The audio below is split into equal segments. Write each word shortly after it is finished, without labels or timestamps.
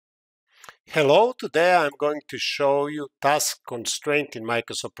Hello, today I'm going to show you task constraint in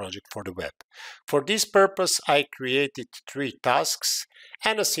Microsoft Project for the web. For this purpose, I created 3 tasks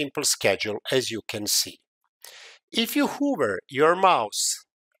and a simple schedule, as you can see. If you hover your mouse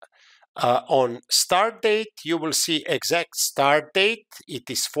on start date, you will see exact start date. It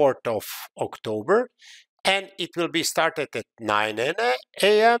is 4th of October and it will be started at 9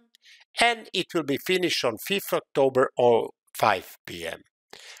 a.m. and it will be finished on 5th October or 5 p.m.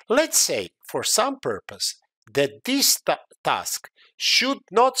 Let's say, for some purpose, that this task should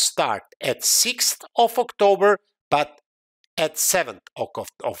not start at 6th of October, but at 7th of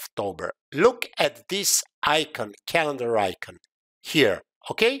October. Look at this icon, calendar icon, here,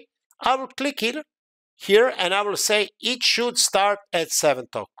 okay? I will click here and I will say it should start at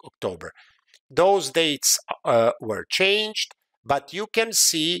 7th of October. Those dates were changed, but you can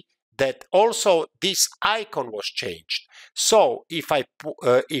see that also this icon was changed. So if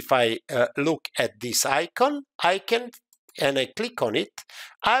I look at this icon, and I click on it,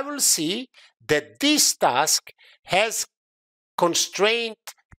 I will see that this task has constraint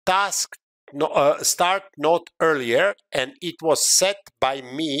task start not earlier, and it was set by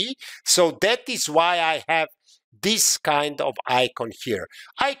me. So that is why I have this kind of icon here.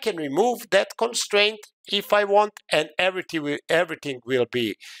 I can remove that constraint if I want, and everything will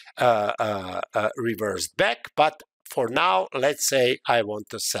be reversed back. But for now, let's say I want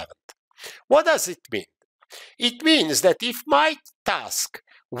the 7th. What does it mean? It means that if my task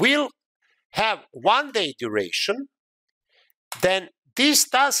will have 1 day duration, then this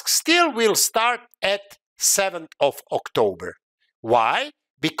task still will start at 7th of October. Why?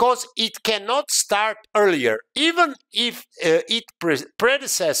 Because it cannot start earlier, even if its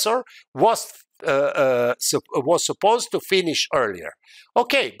predecessor was supposed to finish earlier.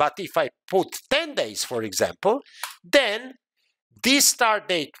 Okay, but if I put 10 days, for example, then this start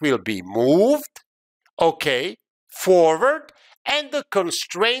date will be moved, okay, forward, and the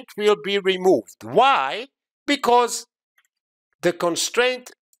constraint will be removed. Why? Because the constraint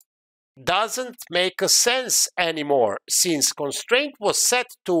doesn't make a sense anymore, since constraint was set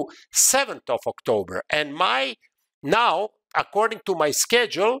to 7th of October, and now, according to my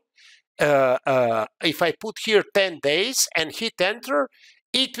schedule, if I put here 10 days and hit enter,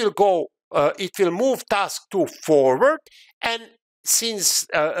 it will move task 2 forward, and since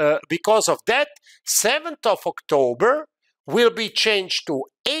because of that, 7th of October will be changed to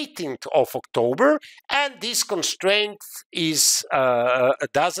 18th of October, and this constraint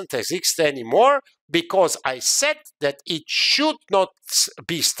doesn't exist anymore, because I said that it should not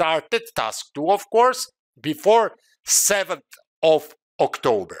be started, task 2 of course, before 7th of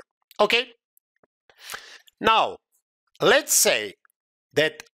October. Okay? Now, let's say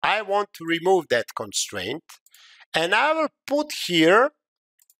that I want to remove that constraint, and I will put here,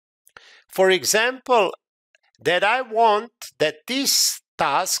 for example, that I want that this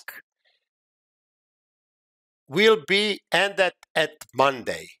task will be ended at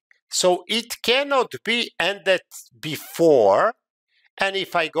Monday. So it cannot be ended before. And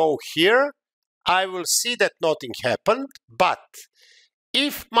if I go here, I will see that nothing happened. But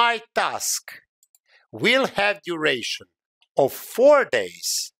if my task will have duration of 4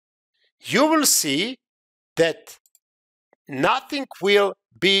 days, you will see that nothing will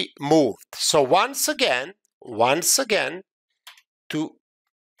be moved. So once again, to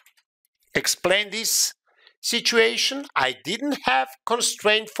explain this situation, I didn't have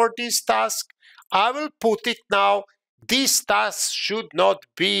constraint for this task. I will put it now. This task should not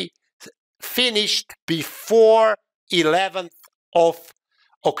be finished before 11th of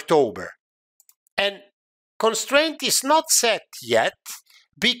October. And constraint is not set yet,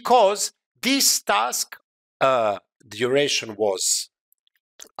 because this task duration was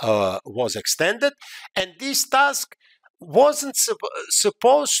extended, and this task wasn't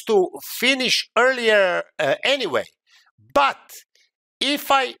supposed to finish earlier anyway. But if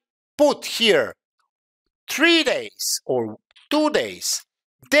I put here 3 days or 2 days,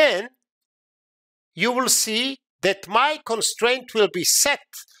 then you will see that my constraint will be set,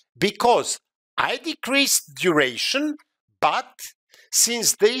 because I decreased duration, but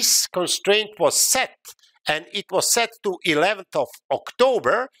since this constraint was set, and it was set to 11th of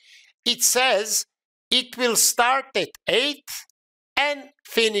October, it says it will start at 8th and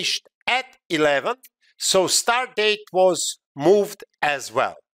finished at 11th, so start date was moved as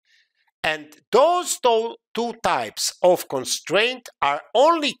well. And those two types of constraint are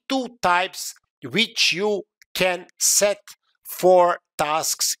only 2 types which you can set for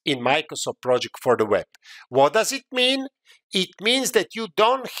tasks in Microsoft Project for the web. What does it mean? It means that you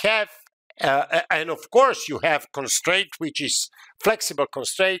don't have And of course, you have constraint, which is flexible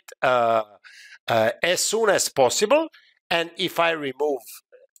constraint as soon as possible. And if I remove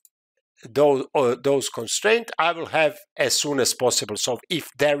those constraints, I will have as soon as possible. So if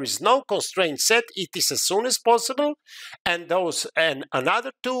there is no constraint set, it is as soon as possible. And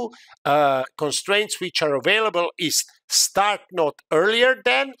another two constraints which are available is start not earlier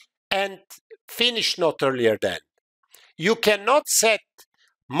than and finish not earlier than. You cannot set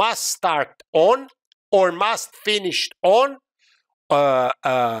must start on or must finish on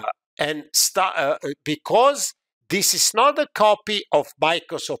because this is not a copy of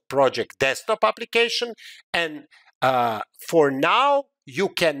Microsoft Project desktop application, and for now you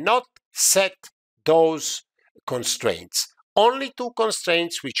cannot set those constraints. Only two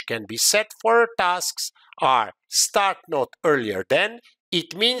constraints which can be set for tasks are start not earlier than.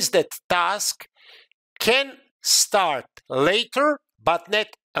 It means that task can start later, but not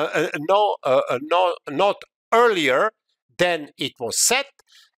earlier than it was set.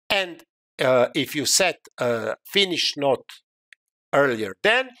 And if you set finish not earlier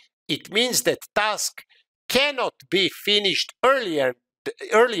than, it means that task cannot be finished earlier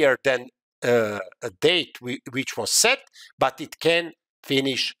than a date which was set, but it can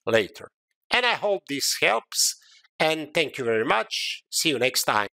finish later. And I hope this helps, and thank you very much. See you next time.